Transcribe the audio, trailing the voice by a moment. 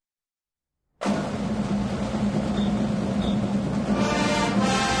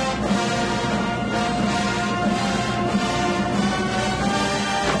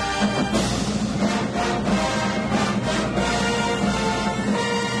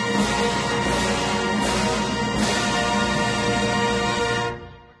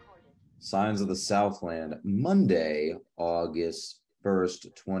Signs of the Southland, Monday, August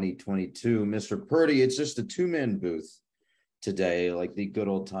 1st, 2022. Mr. Purdy, it's just a two-man booth today, like the good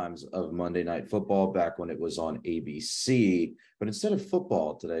old times of Monday Night Football back when it was on ABC. But instead of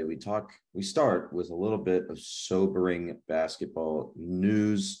football today, we start with a little bit of sobering basketball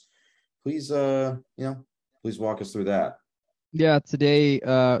news. Please, please walk us through that. Yeah, today,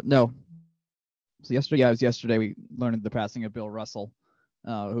 no. So yesterday, it was yesterday we learned the passing of Bill Russell,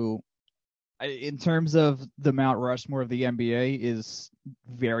 who, in terms of the Mount Rushmore of the NBA, is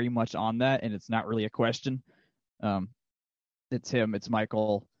very much on that, and it's not really a question. It's him, it's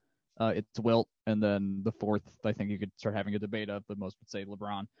Michael, it's Wilt, and then the fourth, I think you could start having a debate of, but most would say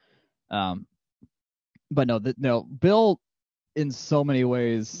LeBron. But no, Bill, in so many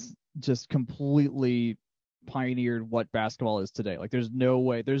ways, just completely pioneered what basketball is today. Like, there's no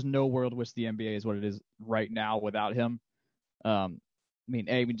world in which the NBA is what it is right now without him.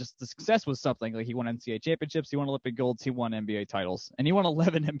 Just the success was something. Like, he won NCAA championships, he won Olympic golds, he won NBA titles, and he won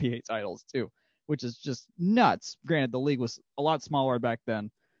 11 NBA titles too, which is just nuts. Granted, the league was a lot smaller back then,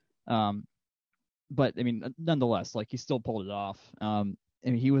 but nonetheless, like, he still pulled it off.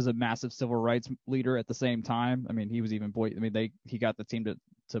 He was a massive civil rights leader at the same time. He was even he got the team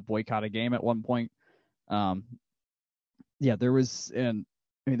to boycott a game at one point. There was, and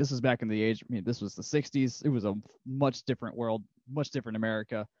this was back in the age. This was the '60s. It was a much different world, much different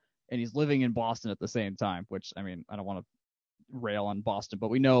America, and he's living in Boston at the same time. Which, I don't want to rail on Boston, but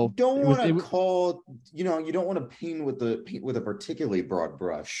we know you don't want to paint with a particularly broad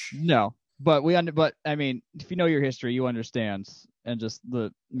brush. No, but if you know your history, you understand, and just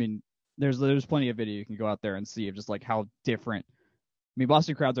there's plenty of video you can go out there and see of just like how different.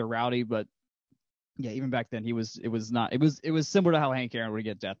 Boston crowds are rowdy, but yeah, even back then it was similar to how Hank Aaron would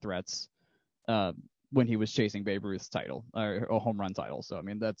get death threats when he was chasing Babe Ruth's title or a home run title. So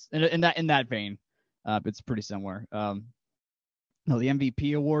that's in that vein. It's pretty similar. No, the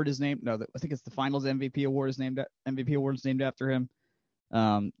MVP award is named. No, I think it's the Finals MVP award is named after him.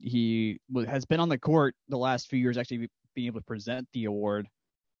 He has been on the court the last few years, actually being able to present the award.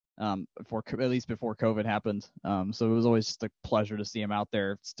 At least before COVID happened. So it was always just a pleasure to see him out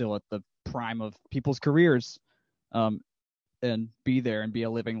there, still at the prime of people's careers, and be there and be a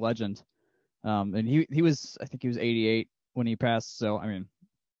living legend. And he was, I think he was 88 when he passed. So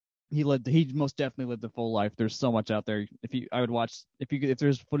he most definitely lived a full life. There's so much out there. If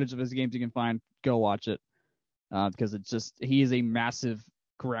there's footage of his games you can find, go watch it, because he is a massive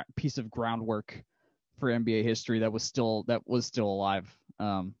piece of groundwork for NBA history that was still alive.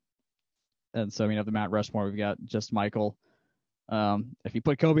 And so, of the Mount Rushmore, we've got just Michael. If you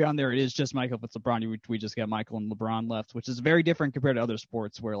put Kobe on there, it is just Michael. If it's LeBron, we just got Michael and LeBron left, which is very different compared to other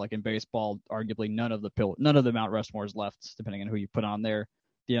sports where, like in baseball, arguably none of the Mount Rushmores left, depending on who you put on there.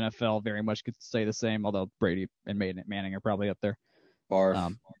 The NFL very much could say the same, although Brady and Manning are probably up there.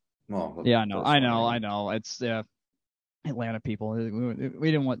 Barf. Yeah, I know. It's Atlanta people.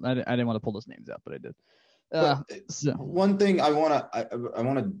 We didn't want. I didn't want to pull those names out, but I did. One thing I want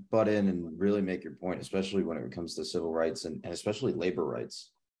to butt in and really make your point, especially when it comes to civil rights and especially labor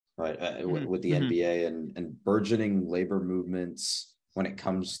rights, right? With the NBA and burgeoning labor movements when it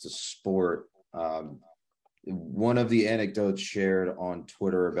comes to sport. One of the anecdotes shared on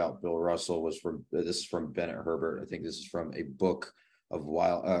Twitter about Bill Russell was this is from Bennett Herbert. I think this is from a book of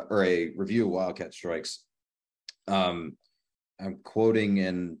or a review of Wildcat Strikes. I'm quoting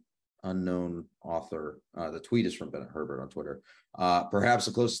an unknown author. The tweet is from Bennett Herbert on Twitter. Perhaps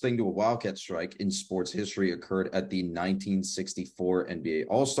the closest thing to a Wildcat strike in sports history occurred at the 1964 NBA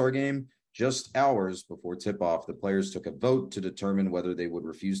All-Star Game. Just hours before tip-off, the players took a vote to determine whether they would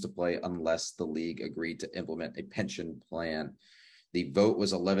refuse to play unless the league agreed to implement a pension plan. The vote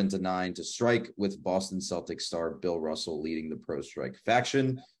was 11-9 to strike, with Boston Celtics star Bill Russell leading the pro-strike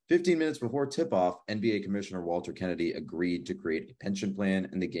faction. 15 minutes before tip-off, NBA Commissioner Walter Kennedy agreed to create a pension plan,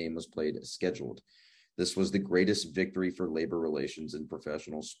 and the game was played as scheduled. This was the greatest victory for labor relations in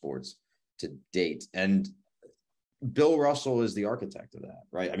professional sports to date. And Bill Russell is the architect of that,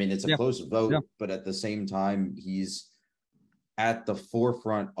 right? It's a close vote, but at the same time, he's at the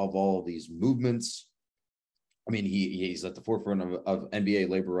forefront of all of these movements. He's at the forefront of NBA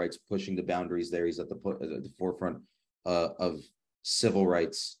labor rights, pushing the boundaries there. He's at the forefront of civil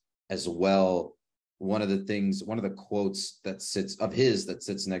rights as well. One of the quotes that sits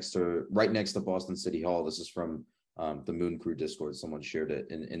right next to Boston City Hall. This is from the Moon Crew Discord. Someone shared it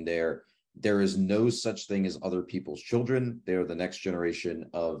in there. There is no such thing as other people's children. They're the next generation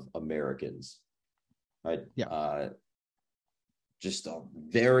of Americans. Right? Yeah. Just a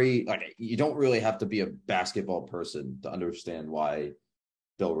very, you don't really have to be a basketball person to understand why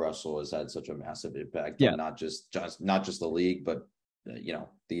Bill Russell has had such a massive impact on not just the league, but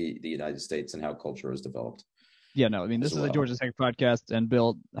the United States and how culture has developed. Yeah, no, I mean, this is a Georgia Tech podcast, and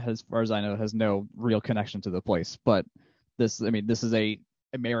Bill, as far as I know, has no real connection to the place. But this is a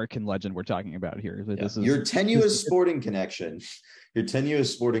American legend we're talking about here. Yeah. This is your tenuous sporting connection. Your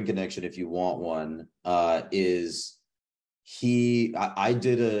tenuous sporting connection, if you want one, is I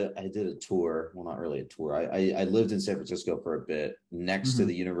did a tour. Well, not really a tour. I lived in San Francisco for a bit next to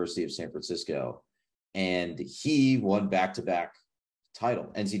the University of San Francisco, and he won back-to-back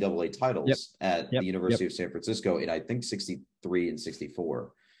NCAA titles at the University of San Francisco in, I think, 63 and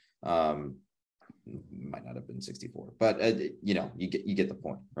 64. Might not have been 64, but you get the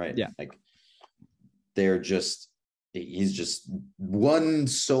point, right? Yeah. Like he's just won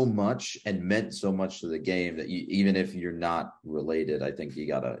so much and meant so much to the game that even if you're not related, I think you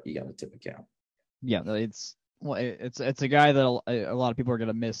gotta tip a cap. Yeah, it's a guy that a lot of people are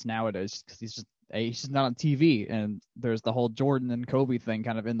gonna miss nowadays because he's just not on TV, and there's the whole Jordan and Kobe thing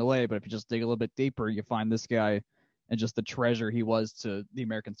kind of in the way. But if you just dig a little bit deeper, you find this guy and just the treasure he was to the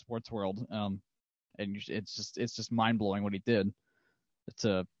American sports world. And it's just mind blowing what he did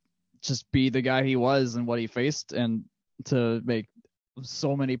to just be the guy he was and what he faced, and to make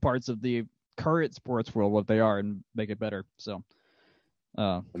so many parts of the current sports world what they are and make it better. So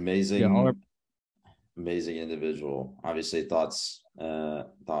amazing individual. Obviously, thoughts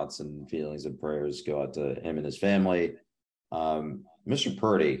and feelings and prayers go out to him and his family. Mr.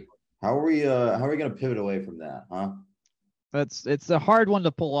 Purdy, how are we going to pivot away from that, huh? It's a hard one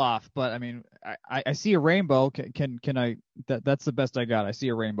to pull off, but I mean, I see a rainbow. Can I? That's the best I got. I see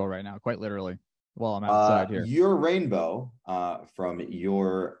a rainbow right now, quite literally, while I'm outside here. Your rainbow, from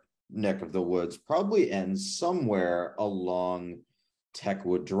your neck of the woods, probably ends somewhere along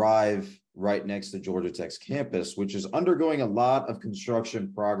Techwood Drive, right next to Georgia Tech's campus, which is undergoing a lot of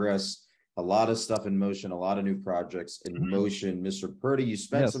construction progress, a lot of stuff in motion, a lot of new projects in motion. Mr. Purdy, you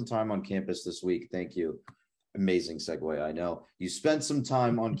spent some time on campus this week. Thank you. Amazing segue, I know. You spent some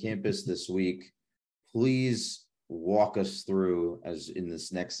time on campus this week. Please walk us through, as in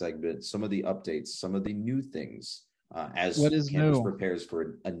this next segment, some of the updates, some of the new things as campus prepares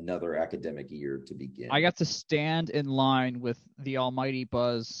for another academic year to begin. I got to stand in line with the almighty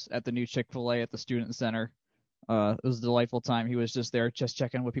Buzz at the new Chick-fil-A at the Student Center. It was a delightful time. He was just there, just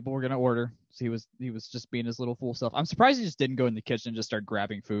checking what people were going to order. So he was just being his little fool self. I'm surprised he just didn't go in the kitchen and just start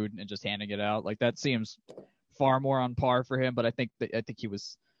grabbing food and just handing it out. Like, that seems far more on par for him. But I think he at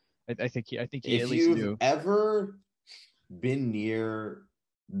least knew. If you've ever been near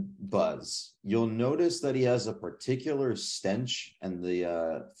Buzz, you'll notice that he has a particular stench, and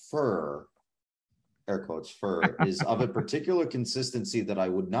the fur, air quotes, fur, is of a particular consistency that I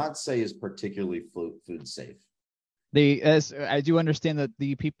would not say is particularly food safe. As I do understand that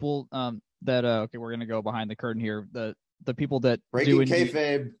the people that okay, we're gonna go behind the curtain here. The people that breaking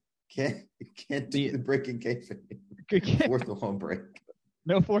kayfabe can't do the breaking kayfabe. Fourth wall break.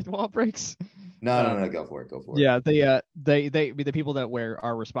 No fourth wall breaks. No, go for it. Yeah, the people that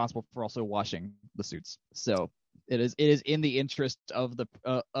are responsible for also washing the suits. So it is in the interest of the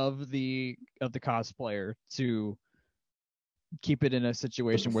cosplayer to keep it in a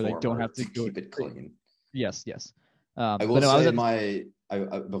situation where they don't have to keep it clean. Yes. I will say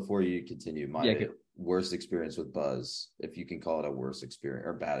before you continue, my worst experience with Buzz, if you can call it a worst experience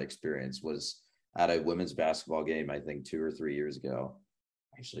or bad experience, was at a women's basketball game, I think 2 or 3 years ago.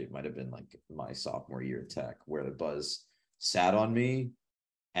 Actually, it might have been like my sophomore year at Tech, where the Buzz sat on me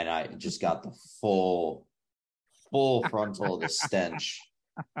and I just got the full frontal of the stench,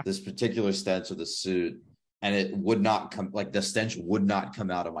 this particular stench of the suit, and it would not come, like the stench would not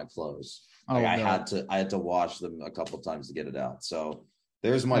come out of my clothes. Like, I had to wash them a couple times to get it out. So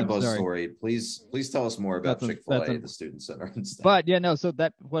there's my Buzz story. Please tell us more about Chick-fil-A, the Student Center and stuff. But so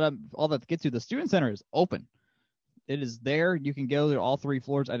that all that gets to, the Student Center is open. It is there. You can go to all 3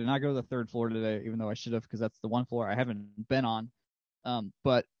 floors. I did not go to the 3rd floor today, even though I should have, because that's the one floor I haven't been on.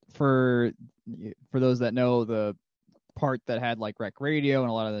 But for those that know, the part that had like rec radio and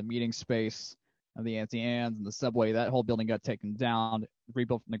a lot of the meeting space of the Auntie Anne's and the subway, that whole building got taken down,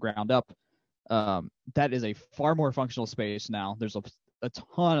 rebuilt from the ground up. That is a far more functional space now. There's a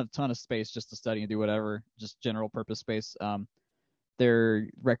ton of space just to study and do whatever, just general purpose space. Their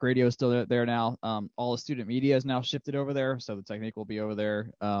rec radio is still there now. All the student media is now shifted over there, so the Technique will be over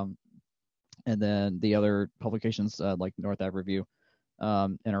there. And then the other publications like North Ave Review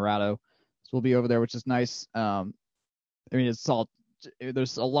and Arado will be over there, which is nice. I mean,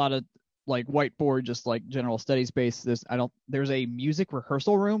 there's a lot of like whiteboard, just like general study space. There's a music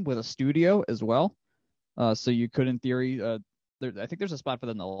rehearsal room with a studio as well. So you could, in theory, I think there's a spot for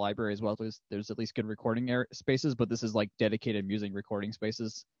them in the library as well. There's at least good recording spaces, but this is like dedicated music recording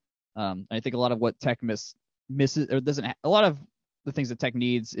spaces. I think a lot of what tech misses or doesn't a lot of the things that tech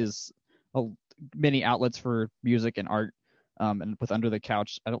needs is many outlets for music and art. And with Under the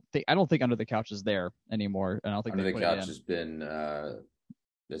Couch, I don't think Under the Couch is there anymore. And I don't think Under the Couch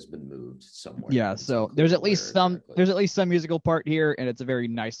has been moved somewhere. Yeah, so there's at least some musical part here, and it's a very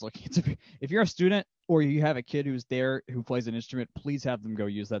nice looking. If you're a student or you have a kid who's there who plays an instrument, please have them go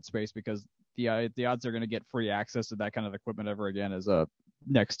use that space, because the odds are going to get free access to that kind of equipment ever again is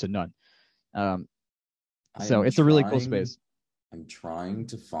next to none. So it's a really cool space. I'm trying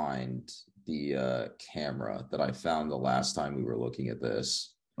to find the camera that I found the last time we were looking at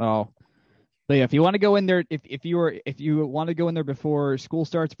this. Oh. But yeah, if you want to go in there, if you want to go in there before school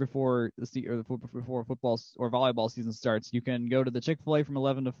starts, before football or volleyball season starts, you can go to the Chick-fil-A from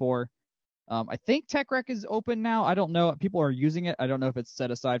 11 to 4. I think Tech Rec is open now. I don't know. People are using it. I don't know if it's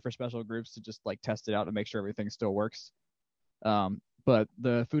set aside for special groups to just like test it out and make sure everything still works. But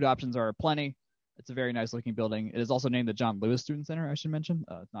the food options are plenty. It's a very nice looking building. It is also named the John Lewis Student Center, I should mention.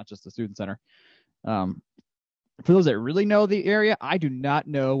 Not just the Student Center. For those that really know the area, I do not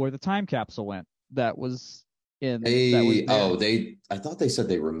know where the time capsule went. That was in. I thought they said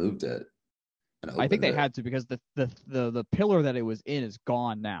they removed it. I think they had to, because the pillar that it was in is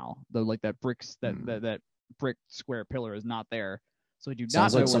gone now. That brick square pillar is not there. So I do not know.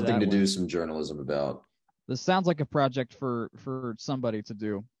 Sounds like something to do some journalism about. This sounds like a project for somebody to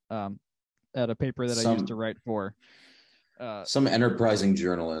do at a paper that I used to write for. Some enterprising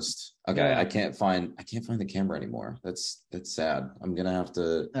journalist. Okay, yeah. I can't find the camera anymore. That's sad. I'm gonna have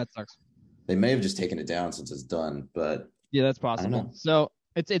to. That sucks. They may have just taken it down since it's done, but yeah, that's possible. So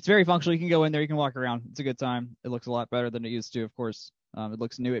it's very functional. You can go in there, you can walk around. It's a good time. It looks a lot better than it used to, of course. It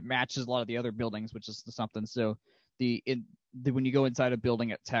looks new. It matches a lot of the other buildings, which is something. So when you go inside a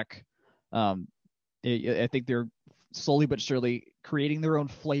building at Tech, I think they're slowly but surely creating their own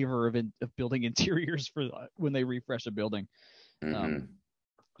flavor of building interiors for when they refresh a building. Mm-hmm.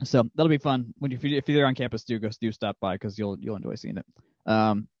 So that'll be fun. If you're on campus, do stop by, because you'll enjoy seeing it.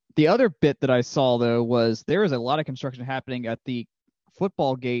 The other bit that I saw, though, was there is a lot of construction happening at the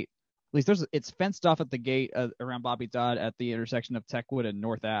football gate. At least it's fenced off at the gate around Bobby Dodd at the intersection of Techwood and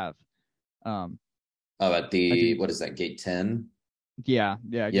North Ave. At the what is that, gate 10? Yeah,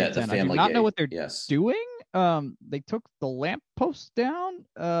 Gate 10. I do not know what they're doing. They took the lamp posts down.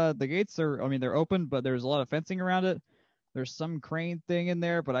 The gates they're open, but there's a lot of fencing around it. There's some crane thing in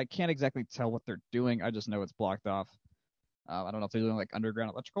there, but I can't exactly tell what they're doing. I just know it's blocked off. I don't know if they're doing like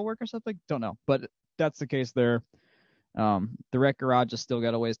underground electrical work or something. Don't know, but that's the case there. The rec garage has still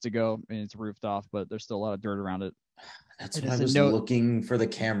got a ways to go, and it's roofed off, but there's still a lot of dirt around it. That's what I was looking for the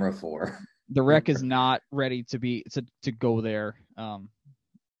camera for. The rec is not ready to go there.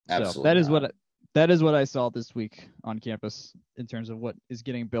 Absolutely. So that is what I saw this week on campus in terms of what is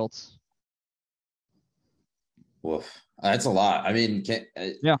getting built. Woof. That's a lot. I mean,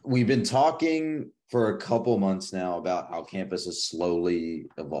 we've been talking for a couple months now about how campus is slowly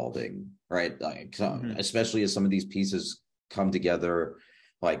evolving, right? Like, especially as some of these pieces come together.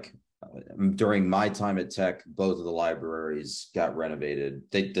 Like during my time at Tech, both of the libraries got renovated.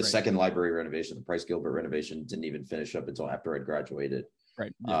 The second library renovation, the Price Gilbert renovation, didn't even finish up until after I'd graduated.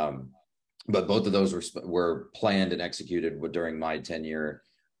 Right. Yeah. But both of those were planned and executed during my tenure.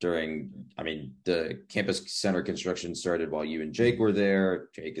 The campus center construction started while you and Jake were there.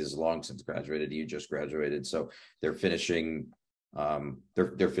 Jake is long since graduated. You just graduated. So they're finishing,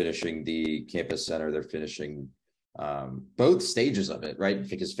 they're finishing the campus center. They're finishing both stages of it, right?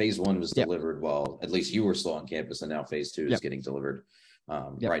 Because phase 1 was delivered while at least you were still on campus, and now phase 2 is getting delivered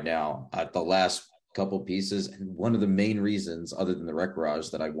right now. At the last couple pieces, and one of the main reasons, other than the rec garage,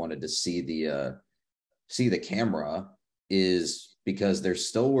 that I wanted to see the camera is because they're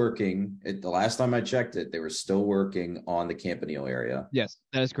still working. The last time I checked it, they were still working on the Campanile area. Yes,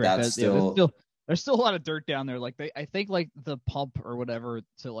 that is correct. There's still a lot of dirt down there. Like I think like the pump or whatever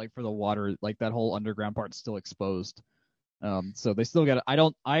to like for the water, like that whole underground part's still exposed. So they still got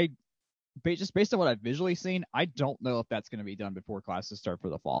it. Just based on what I've visually seen, I don't know if that's going to be done before classes start for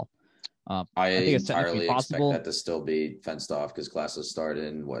the fall. I think it's entirely expect that to still be fenced off, because classes start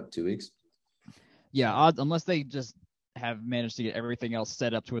in 2 weeks. Yeah, unless they just have managed to get everything else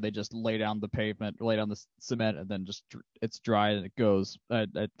set up to where they just lay down the pavement, lay down the cement, and then just it's dry and it goes. I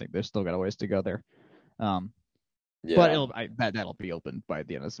think they've still got a ways to go there. But that'll be open by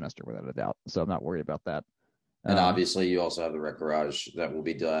the end of the semester without a doubt. So I'm not worried about that. And obviously, you also have the rec garage that will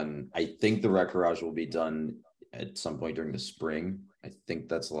be done. I think the rec garage will be done at some point during the spring. I think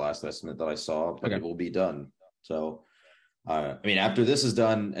that's the last estimate that I saw, but It will be done. So I mean, after this is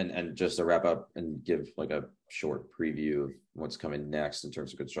done, and just to wrap up and give like a short preview of what's coming next in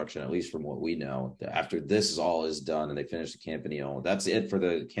terms of construction, at least from what we know, after this is all is done and they finish the Campanile, that's it for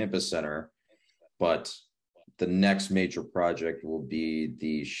the campus center. But the next major project will be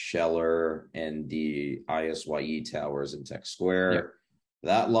the Scheller and the ISYE towers in Tech Square. Yep.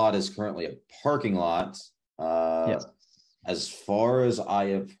 That lot is currently a parking lot. Yes. As far as I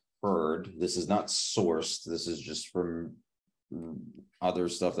have heard, this is not sourced. This is just from other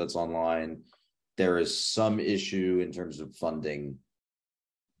stuff that's online. There is some issue in terms of funding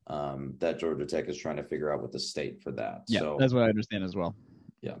that Georgia Tech is trying to figure out with the state for that. Yeah, so that's what I understand as well.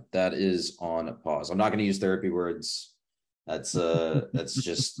 Yeah, that is on pause. I'm not going to use therapy words. That's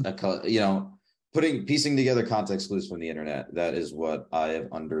just piecing together context clues from the internet. That is what I have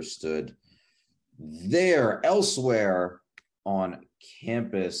understood. There, elsewhere on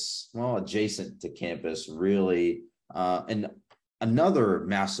campus, well, adjacent to campus, really, and another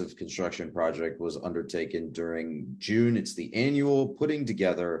massive construction project was undertaken during June. It's the annual putting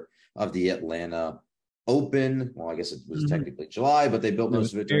together of the Atlanta Open. Well, I guess it was technically July, but they built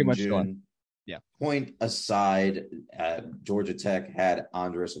most of it during June. July. Yeah. Point aside, Georgia Tech had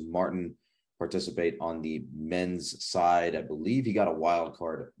Andres Martin participate on the men's side. I believe he got a wild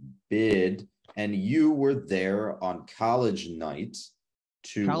card bid, and you were there on college night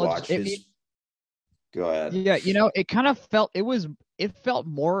to watch his. Go ahead. Yeah, it kind of felt it felt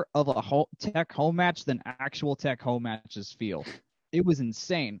more of a Tech home match than actual Tech home matches feel. It was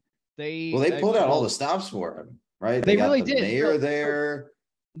insane. They pulled out all the stops for him, right? They really did. The mayor there.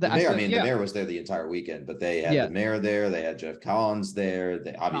 The mayor was there the entire weekend, but they had the mayor there. They had Jeff Collins there.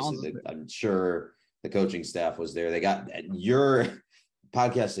 They obviously, I'm sure the coaching staff was there. They got your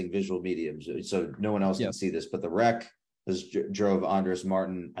podcasting visual mediums, so no one else can see this, but the rec drove Andres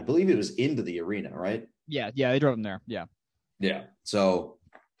Martin. I believe it was into the arena, right? Yeah, they drove him there. Yeah. So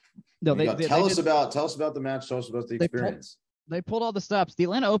tell us about the match. Tell us about the experience. They pulled all the stops. The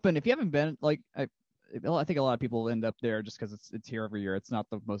Atlanta Open, if you haven't been, I think a lot of people end up there just because it's here every year. It's not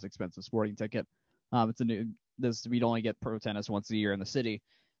the most expensive sporting ticket. We'd only get pro tennis once a year in the city.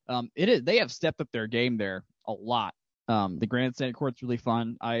 They have stepped up their game there a lot. The grandstand court's really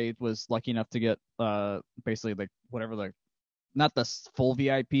fun. I was lucky enough to get basically not the full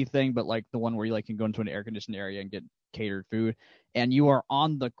VIP thing, but like the one where you can go into an air conditioned area and get catered food, and you are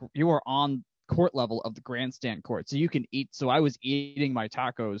on court level of the grandstand court, so you can eat. So I was eating my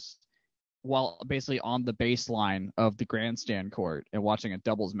tacos while basically on the baseline of the grandstand court and watching a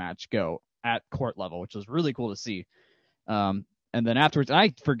doubles match go at court level, which was really cool to see. And then afterwards,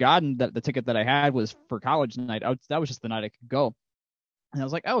 I'd forgotten that the ticket that I had was for college night. That was just the night I could go. And I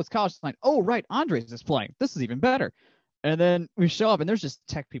was like, oh, it's college night. Oh, right, Andres is playing. This is even better. And then we show up, and there's just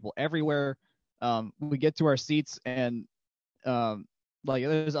Tech people everywhere. We get to our seats, and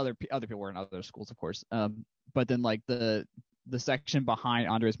there's other people were in other schools, of course. But then the section behind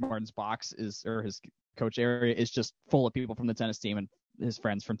Andres Martin's box or his coach area is just full of people from the tennis team and his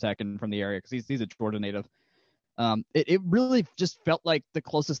friends from Tech and from the area, because he's a Georgia native. It really just felt like the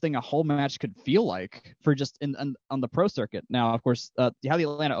closest thing a home match could feel like for just on the pro circuit. Now, of course, how the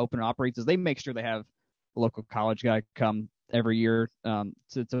Atlanta Open operates is they make sure they have a local college guy come every year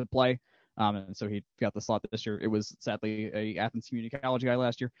to play. And so he got the slot this year. It was sadly a Athens Community College guy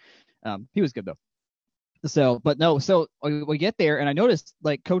last year. He was good though. So we get there, and I noticed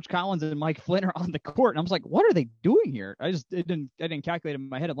Coach Collins and Mike Flynn are on the court, and I was like, what are they doing here? I didn't calculate in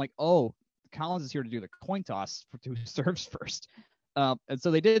my head. I'm like, oh, Collins is here to do the coin toss for who serves first. And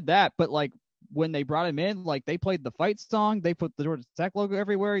so they did that, but when they brought him in, they played the fight song, they put the Georgia Tech logo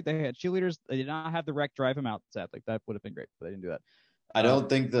everywhere, they had cheerleaders. They did not have the rec drive him out. Sadly, that would have been great, but they didn't do that. I don't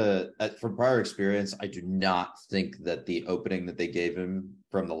think from prior experience, I do not think that the opening that they gave him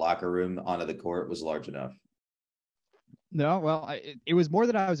from the locker room onto the court was large enough. No, well, it was more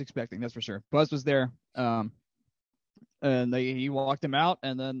than I was expecting. That's for sure. Buzz was there, and he walked him out,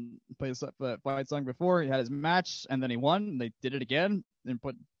 and then played the fight song before. He had his match, and then he won. And they did it again and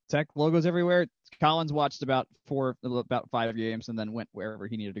put Tech logos everywhere. Collins watched about 5 games, and then went wherever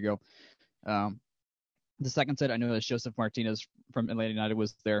he needed to go. The second set, I noticed Joseph Martinez from Atlanta United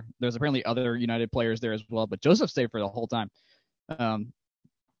was there. There's apparently other United players there as well, but Joseph stayed for the whole time.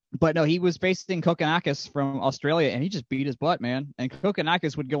 But no, he was facing Kokkinakis from Australia, and he just beat his butt, man. And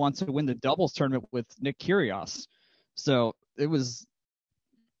Kokkinakis would go on to win the doubles tournament with Nick Kyrgios. So it was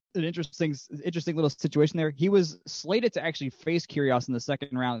an interesting little situation there. He was slated to actually face Kyrgios in the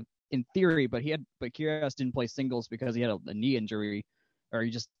second round in theory, but Kyrgios didn't play singles because he had a knee injury, or he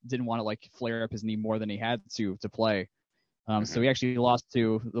just didn't want to flare up his knee more than he had to play. So he actually lost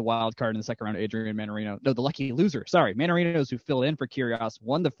to the wild card in the second round, Adrian Mannarino. No, the lucky loser. Sorry, Mannarinos, who filled in for Kyrgios,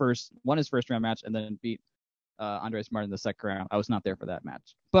 won his first round match, and then beat Andres Martin in the second round. I was not there for that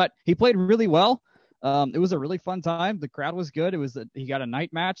match, but he played really well. It was a really fun time. The crowd was good. He got a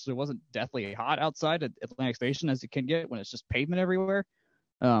night match, so it wasn't deathly hot outside at Atlantic Station as it can get when it's just pavement everywhere.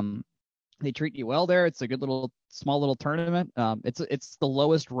 They treat you well there. It's a good small little tournament. It's the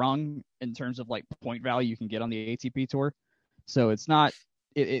lowest rung in terms of like point value you can get on the ATP tour. So it's not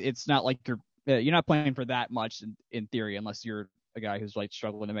like you're not playing for that much in theory, unless you're a guy who's like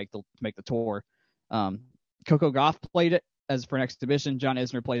struggling to make the tour. Coco Gauff played it as for an exhibition. John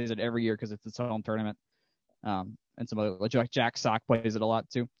Isner plays it every year because it's its own tournament. And some other Jack Sock plays it a lot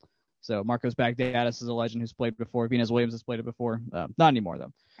too. So Marcos Baghdatis is a legend who's played before. Venus Williams has played it before. Not anymore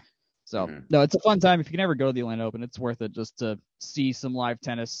though. So no, it's a fun time. If you can ever go to the Atlanta Open, it's worth it just to see some live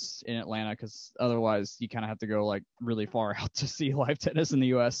tennis in Atlanta, because otherwise you kind of have to go like really far out to see live tennis in the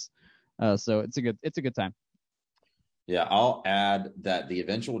U.S. So it's a good time. Yeah, I'll add that the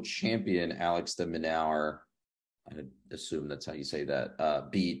eventual champion Alex de Minaur, I assume that's how you say that,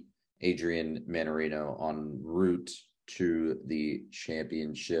 beat Adrian Mannarino en route to the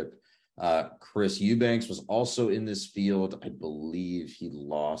championship. Chris Eubanks was also in this field. I believe he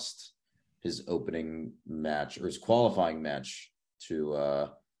lost his opening match or his qualifying match to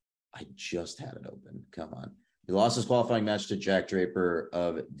I just had it open. Come on. He lost his qualifying match to Jack Draper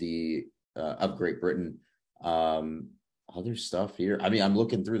of Great Britain. Other stuff here. I mean, I'm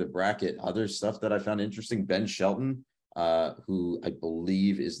looking through the bracket. Other stuff that I found interesting. Ben Shelton, who I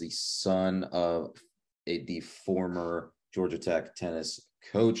believe is the son of the former Georgia Tech tennis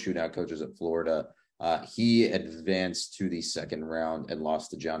coach who now coaches at Florida. He advanced to the second round and lost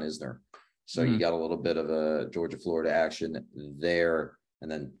to John Isner. So you got a little bit of a Georgia-Florida action there. And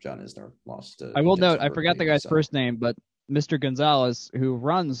then John Isner lost to I will note, I forgot the guy's first name, but Mr. Gonzalez, who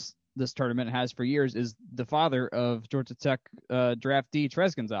runs this tournament, has for years, is the father of Georgia Tech draftee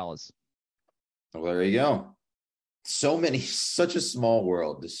Trez Gonzalez. Well, there you go. Such a small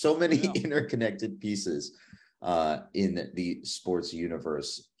world. There's so many interconnected pieces in the sports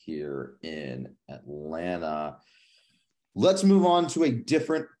universe here in Atlanta. Let's move on to a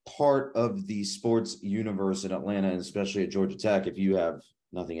different part of the sports universe in Atlanta, and especially at Georgia Tech, if you have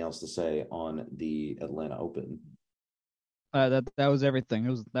nothing else to say on the Atlanta Open. That was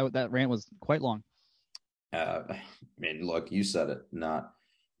everything. That rant was quite long. I mean, look, you said it, not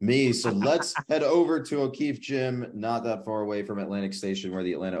me. So let's head over to O'Keefe Gym, not that far away from Atlantic Station, where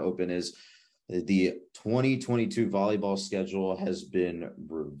the Atlanta Open is. The 2022 volleyball schedule has been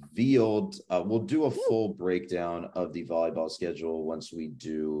revealed. We'll do a full breakdown of the volleyball schedule once we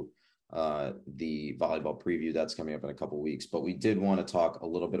do the volleyball preview. That's coming up in a couple of weeks. But we did want to talk a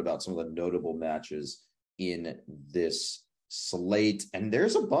little bit about some of the notable matches in this slate. And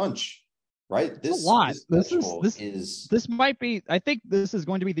there's a bunch, right? This might be, I think this is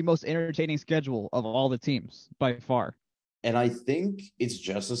going to be the most entertaining schedule of all the teams by far. And I think it's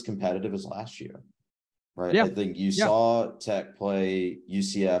just as competitive as last year, right? Yeah. I think you saw Tech play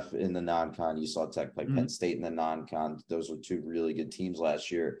UCF in the non-con. You saw Tech play Penn State in the non-con. Those were two really good teams last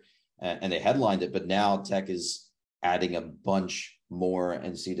year, and they headlined it. But now Tech is adding a bunch more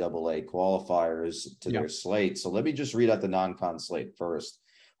NCAA qualifiers to their slate. So let me just read out the non-con slate first.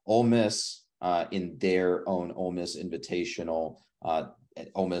 Ole Miss in their own Ole Miss Invitational.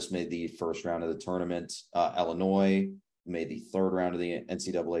 Ole Miss made the first round of the tournament. Illinois made the third round of the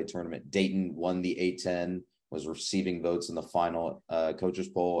NCAA tournament. Dayton won the A-10, was receiving votes in the final coaches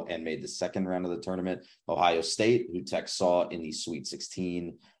poll, and made the second round of the tournament. Ohio State, who Tech saw in the Sweet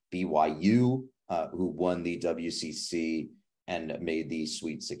 16. BYU, who won the WCC and made the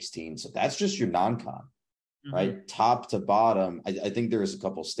Sweet 16. So that's just your non-con, right? Top to bottom. I think there's a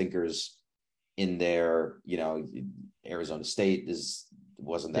couple stinkers in there. You know, Arizona State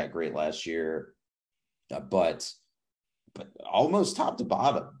wasn't that great last year, but almost top to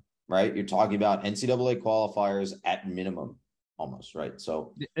bottom, right? You're talking about NCAA qualifiers at minimum, almost, right?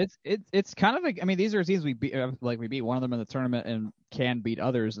 So it's kind of like, I mean, these are teams we beat one of them in the tournament and can beat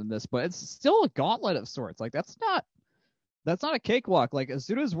others in this, but it's still a gauntlet of sorts. Like that's not a cakewalk. Like as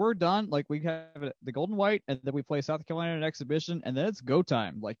soon as we're done, like we have the Golden White, and then we play South Carolina in an exhibition, and then it's go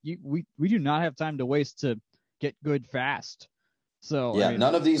time. Like we do not have time to waste to get good fast. So yeah, I mean,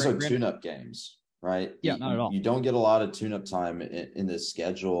 none of these are tune-up games. Right? Yeah, not at all. You don't get a lot of tune-up time in this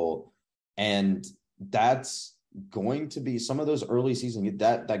schedule, and that's going to be some of those early season,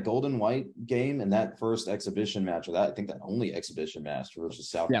 that Golden White game and that first exhibition match, or I think that only exhibition match versus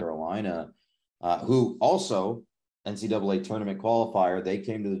South Carolina, who also NCAA tournament qualifier. They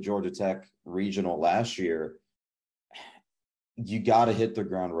came to the Georgia Tech regional last year. you got to hit the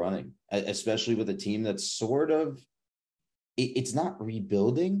ground running, especially with a team that's sort of, it's not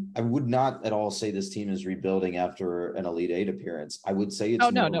rebuilding. I would not at all say this team is rebuilding after an Elite Eight appearance. I would say it's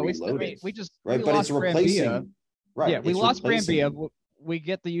reloading. But it's replacing. Right. Yeah, we lost Brambia. We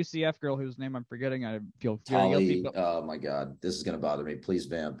get the UCF girl whose name I'm forgetting. I feel very guilty. But... Oh my God, this is gonna bother me. Please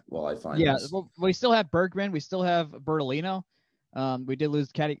vamp while I find. Yeah, this. Well, we still have Bergman. We still have Bertolino. We did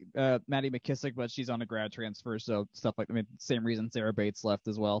lose Maddie McKissick, but she's on a grad transfer, so stuff like same reason Sarah Bates left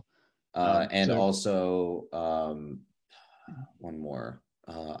as well. Also, one more.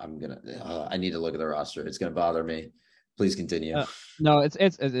 I need to look at the roster. It's gonna bother me. Please continue. No,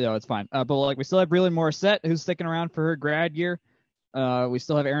 it's fine. But like we still have Breland Morissette, who's sticking around for her grad year. We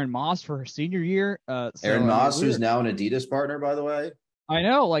still have Erin Moss for her senior year. Erin Moss, who's now an Adidas partner, by the way. I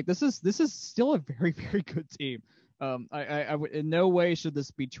know, like this is still a very, very good team. I would in no way should this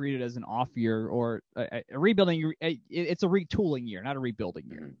be treated as an off year or a rebuilding. It's a retooling year, not a rebuilding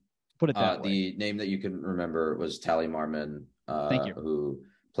year. Put it that way. The name that you can remember was Tally Marmon, Thank you. Who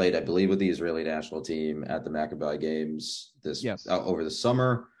played, I believe, with the Israeli national team at the Maccabi Games over the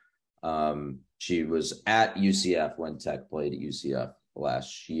summer. She was at UCF when Tech played at UCF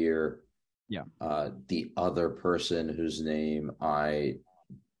last year. Yeah. The other person whose name I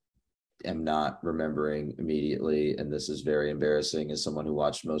am not remembering immediately, and this is very embarrassing as someone who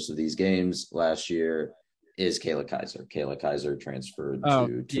watched most of these games last year, is Kayla Kaiser. Kayla Kaiser transferred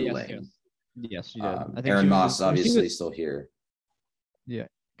to Tulane. Yes, she did. I think Erin Moss obviously still here. Yeah.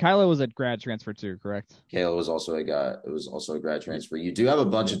 Kyla was a grad transfer too, correct? Kayla was also a grad transfer. You do have a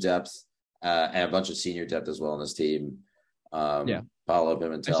bunch of depth and a bunch of senior depth as well on this team. Paolo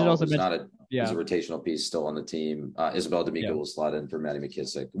Pimentel was not a rotational piece still on the team. Isabel D'Amico will slot in for Maddie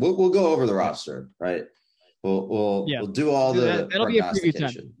McKissick. We'll go over the roster, right? We'll do all the that'll be a preview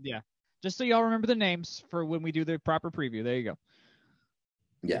time. Yeah. Just so y'all remember the names for when we do the proper preview. There you go.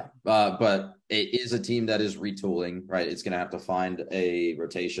 Yeah, but it is a team that is retooling, right? It's going to have to find a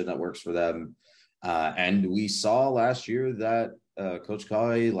rotation that works for them. And we saw last year that Coach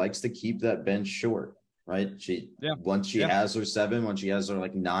Kali likes to keep that bench short, right? Once she has her 7, when she has her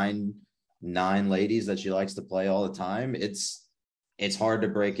like nine ladies that she likes to play all the time, it's hard to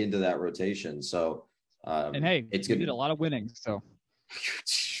break into that rotation. So, and hey, we did a lot of winning. So,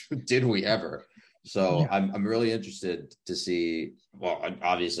 did we ever? So I'm really interested to see. Well, I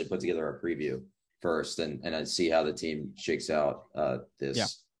obviously put together a preview first, and I see how the team shakes out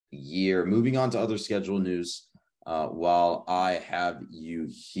this year. Moving on to other schedule news. While I have you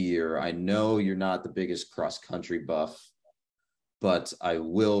here, I know you're not the biggest cross country buff, but I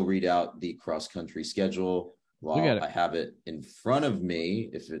will read out the cross country schedule while I have it in front of me.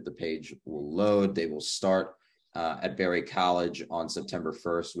 If the page will load, they will start at Berry College on September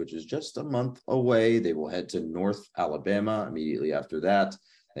 1st, which is just a month away. They will head to North Alabama immediately after that.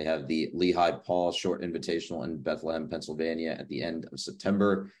 They have the Lehigh Paul Short Invitational in Bethlehem, Pennsylvania at the end of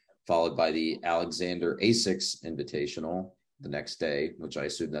September, followed by the Alexander Asics Invitational the next day, which I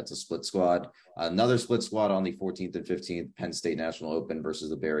assume that's a split squad. Another split squad on the 14th and 15th, Penn State National Open versus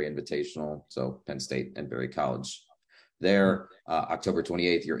the Berry Invitational. So Penn State and Berry College. There, October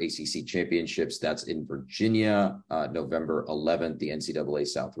 28th, your ACC championships. That's in Virginia. November 11th, the NCAA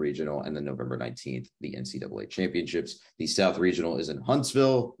South Regional, and then November 19th, the NCAA championships. The South Regional is in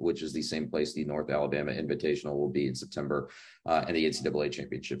Huntsville, which is the same place the North Alabama Invitational will be in September. And the NCAA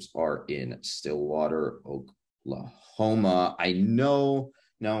championships are in Stillwater, Oklahoma. I know,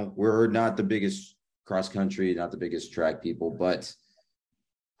 no, we're not the biggest cross country, not the biggest track people, but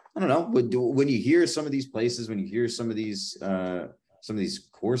I don't know. But when you hear some of these places, when you hear some of these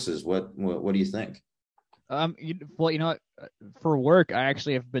courses, what do you think? Well, you know what? For work, I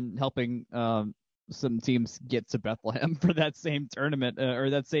actually have been helping some teams get to Bethlehem for that same tournament or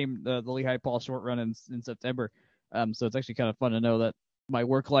that same the Lehigh Paul short run in September. So it's actually kind of fun to know that my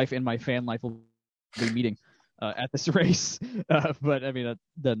work life and my fan life will be meeting at this race. But I mean,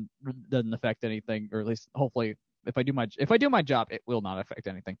 that doesn't affect anything, or at least hopefully. If I do my job, it will not affect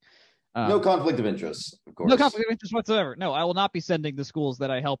anything. No conflict of interest, of course. No conflict of interest whatsoever. No, I will not be sending the schools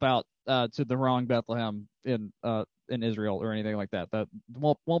that I help out to the wrong Bethlehem in Israel or anything like that. That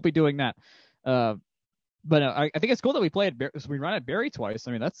won't be doing that. But I think it's cool that we run at Berry twice.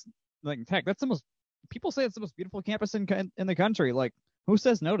 I mean, that's like, heck, that's the most. People say it's the most beautiful campus in the country. Like, who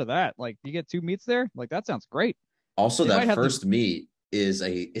says no to that? Like, you get 2 meets there. Like, that sounds great. Also, that first meet is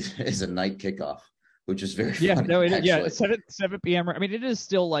a night kickoff, which is very funny. No, it's 7 p.m. I mean, it is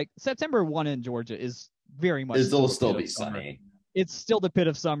still like September 1 in Georgia is very much. It'll still be sunny. It's still the pit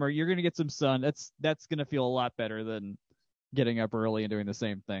of summer. You're gonna get some sun. That's gonna feel a lot better than getting up early and doing the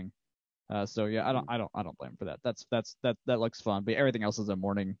same thing. So yeah, I don't blame him for that. That looks fun, but everything else is a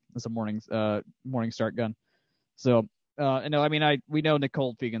morning start gun. So no, I mean we know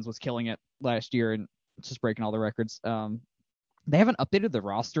Nicole Fegans was killing it last year and just breaking all the records. They haven't updated the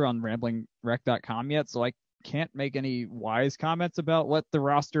roster on RamblingWreck.com yet, so I can't make any wise comments about what the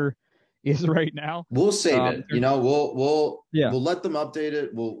roster is right now. We'll save it. We'll let them update it.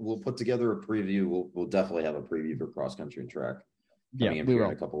 We'll put together a preview. We'll definitely have a preview for cross country and track coming in here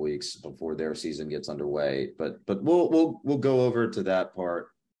in a couple of weeks before their season gets underway. But we'll go over to that part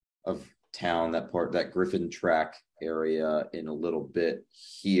of town, that Griffin track area in a little bit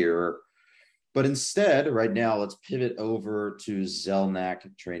here. But instead, right now, let's pivot over to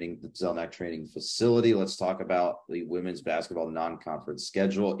Zelnak training facility. Let's talk about the women's basketball non-conference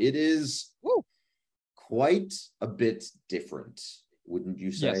schedule. It is quite a bit different, wouldn't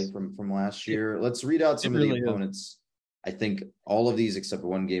you say, from last year? Let's read out some of the opponents. I think all of these except for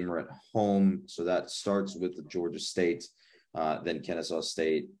one game are at home. So that starts with the Georgia State, then Kennesaw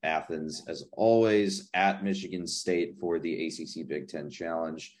State, Athens, as always, at Michigan State for the ACC Big Ten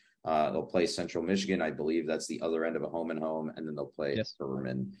Challenge. They'll play Central Michigan. I believe that's the other end of a home and home, and then they'll play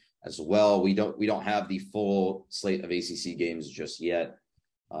Furman as well. We don't have the full slate of ACC games just yet,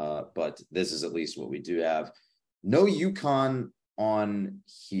 but this is at least what we do have. No UConn on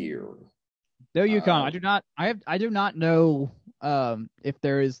here. No UConn. I do not know if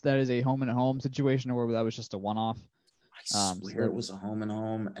that is a home and home situation or that was just a one-off. I swear it was a home and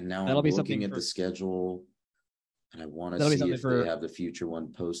home, and now I'm looking at the schedule. And I want to see if they have the future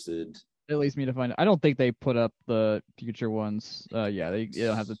one posted. At least me to find it. I don't think they put up the future ones. They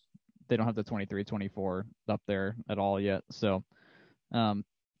don't have the 23-24 up there at all yet. So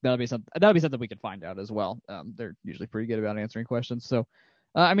that'll be something we could find out as well. They're usually pretty good about answering questions. So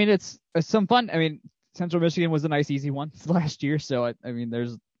I mean it's some fun. I mean Central Michigan was a nice easy one last year. So I mean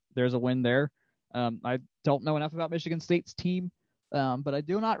there's a win there. I don't know enough about Michigan State's team, but I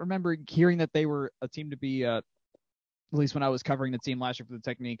do not remember hearing that they were a team to be at least when I was covering the team last year for the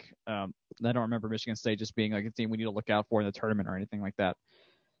Technique, I don't remember Michigan State just being like a team we need to look out for in the tournament or anything like that.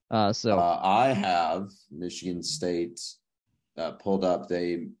 I have Michigan State pulled up.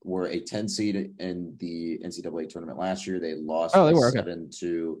 They were a 10 seed in the NCAA tournament last year. They lost 7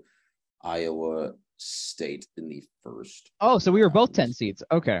 to Iowa State in the first. Oh, so we were both 10 seeds.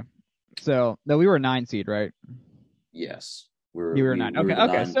 Okay. So no, we were a 9 seed, right? Yes. We were 9.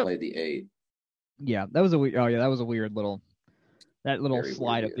 Okay. So played the 8. Yeah, that was a weird little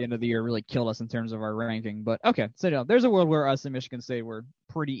slide at the end of the year really killed us in terms of our ranking. But okay, so no, there's a world where us and Michigan State were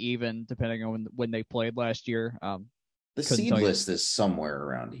pretty even depending on when they played last year. The seed list is somewhere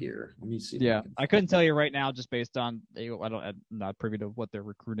around here. Let me see. Yeah, I couldn't tell you right now just based on I'm not privy to what their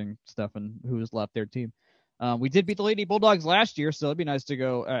recruiting stuff and who's left their team. We did beat the Lady Bulldogs last year, so it'd be nice to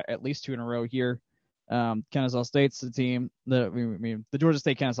go at least 2 in a row here. Kennesaw State's the team that the Georgia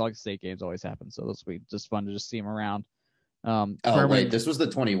State Kennesaw State games always happen, so this will be just fun to just see them around. Wait, this was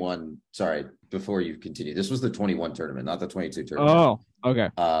the 21. Sorry, before you continue, this was the 21 tournament, not the 22 tournament. Oh, okay.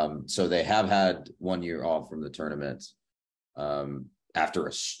 So they have had 1 year off from the tournament after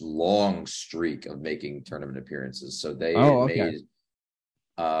a long streak of making tournament appearances. So they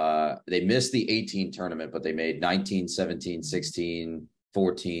they missed the 18 tournament, but they made 19, 17, 16,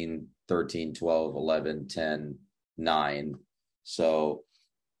 14, 13, 12, 11, 10, 9. So,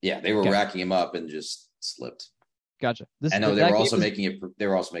 yeah, they were racking them up and just slipped. Gotcha. I know they were also making it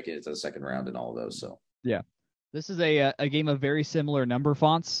to the second round in all of those. So, yeah, this is a game of very similar number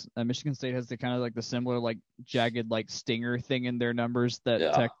fonts. Michigan State has the kind of like the similar like jagged like stinger thing in their numbers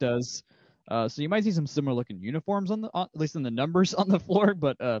that Tech does. So you might see some similar looking uniforms at least in the numbers on the floor,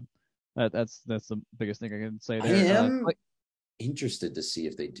 but that's the biggest thing I can say there. I am interested to see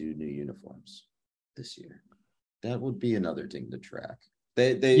if they do new uniforms this year. That would be another thing to track.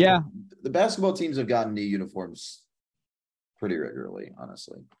 The basketball teams have gotten new uniforms pretty regularly,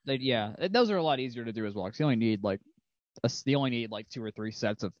 honestly. Those are a lot easier to do as well because you only need like 2 or 3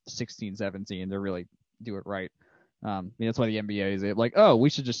 sets of 16, 17 to really do it right. That's why the NBA is like, oh, we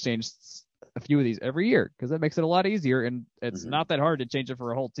should just change a few of these every year because that makes it a lot easier, and it's not that hard to change it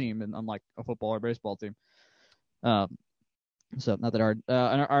for a whole team, and unlike a football or baseball team. So not that hard.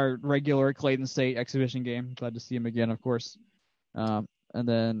 And our regular Clayton State exhibition game. Glad to see him again, of course. And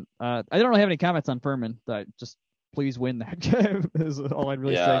then I don't really have any comments on Furman. Just please win that. Is all I'd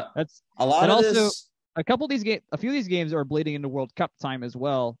really say. That's a lot of also, this. A few of these games are bleeding into World Cup time as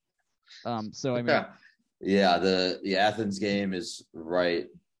well. So I mean, the Athens game is right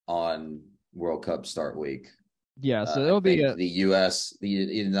on World Cup start week. Yeah, so it'll be the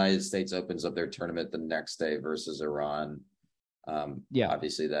United States opens up their tournament the next day versus Iran.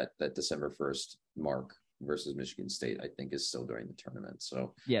 Obviously that December 1st mark versus Michigan State, I think, is still during the tournament.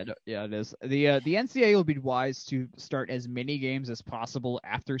 So it is. The NCAA will be wise to start as many games as possible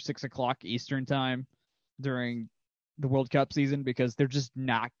after 6:00 Eastern time during the World Cup season, because they're just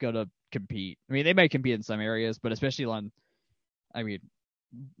not gonna compete. I mean, they may compete in some areas, but especially on, I mean,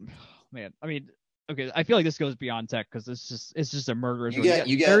 man, I mean, okay, I feel like this goes beyond tech because it's just a murderer's.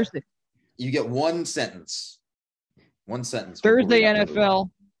 You get one sentence. Thursday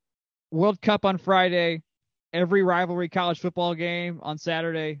NFL, World Cup on Friday, every rivalry college football game on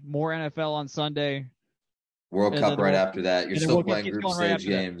Saturday, more NFL on Sunday. World Cup right after that. You're still playing group stage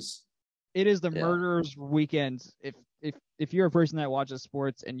games. It is the murderer's weekend. If you're a person that watches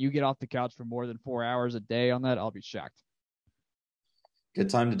sports and you get off the couch for more than 4 hours a day on that, I'll be shocked.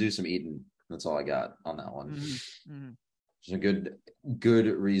 Good time to do some eating. That's all I got on that one. Mm-hmm. It's a good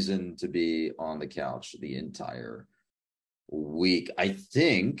reason to be on the couch the entire week. I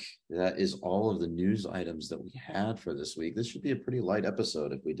think that is all of the news items that we had for this week. This should be a pretty light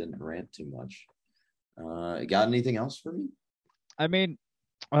episode if we didn't rant too much. Got anything else for me? I mean,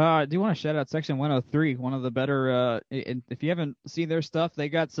 I do want to shout out Section 103, one of the better. If you haven't seen their stuff, they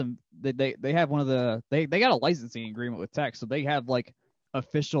got some. They have one of the. They got a licensing agreement with Tech, so they have like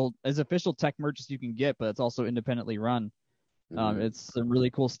official Tech merch as you can get, but it's also independently run. It's some really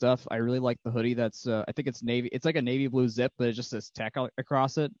cool stuff. I really like the hoodie. That's I think it's navy. It's like a navy blue zip, but it just says Tech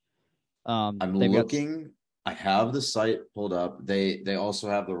across it. I'm looking. I have the site pulled up. They also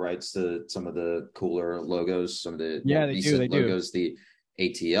have the rights to some of the cooler logos, some of the recent logos, the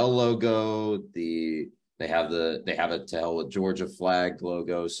ATL logo, they have a To Hell with Georgia flag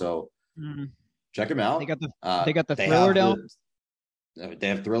logo. So check them out. They got the Thriller Dome. They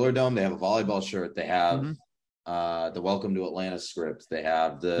have Thriller Dome. They have a volleyball shirt. They have the Welcome to Atlanta script. They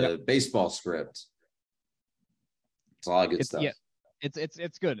have the baseball script. It's a lot of good stuff. Yeah.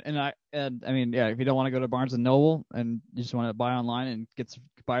 It's good, and I mean, if you don't want to go to Barnes and Noble and you just want to buy online and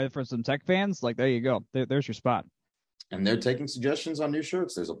buy it for some Tech fans, like there you go, there's your spot. And they're taking suggestions on new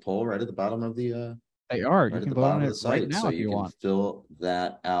shirts. There's a poll right at the bottom of the. They are. You can vote on it right now if you want. Fill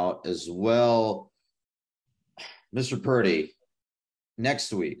that out as well, Mr. Purdy.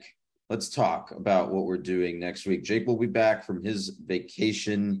 Next week, let's talk about what we're doing next week. Jake will be back from his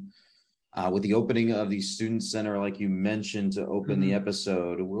vacation. With the opening of the student center, like you mentioned, to open the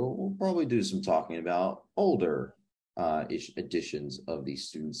episode, we'll probably do some talking about older editions of the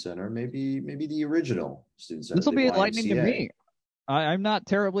student center, maybe the original student center. This will be enlightening to me. I'm not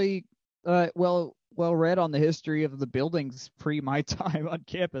terribly well read on the history of the buildings pre my time on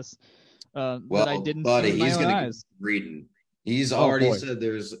campus. But I didn't. Buddy, he's going to keep reading. He's already said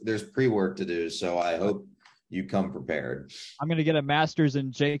there's pre-work to do, so I hope you come prepared. I'm going to get a master's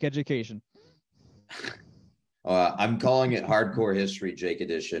in Jake education. I'm calling it Hardcore History Jake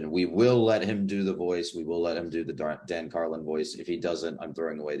Edition. We will let him do the voice. We will let him do the Dan Carlin voice. If he doesn't, I'm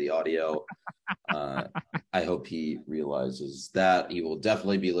throwing away the audio. I hope he realizes that. He will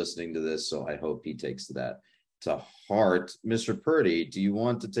definitely be listening to this, so I hope he takes that to heart. Mr. Purdy, do you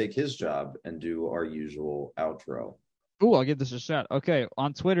want to take his job and do our usual outro? Ooh, I'll give this a shot. Okay,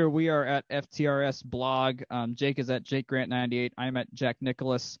 on Twitter, we are at FTRS blog. Jake is at JakeGrant98. I'm at Jack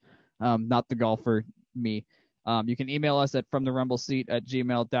Nicholas, not the golfer, me. You can email us at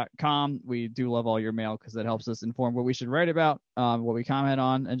fromtherumble.seat@gmail.com. We do love all your mail because that helps us inform what we should write about, what we comment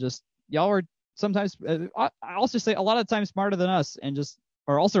on, and just y'all are sometimes, I also say a lot of times smarter than us and just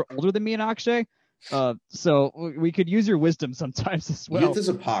are also older than me and Akshay. So we could use your wisdom sometimes as well. Youth is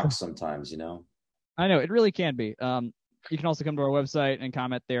a pox sometimes, you know. I know, it really can be. You can also come to our website and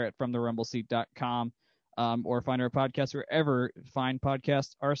comment there at fromtherumble.seat.com, or find our podcast wherever fine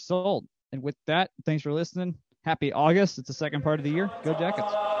podcasts are sold. And with that, thanks for listening. Happy August. It's the second part of the year. Go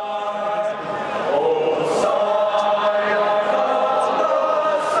Jackets.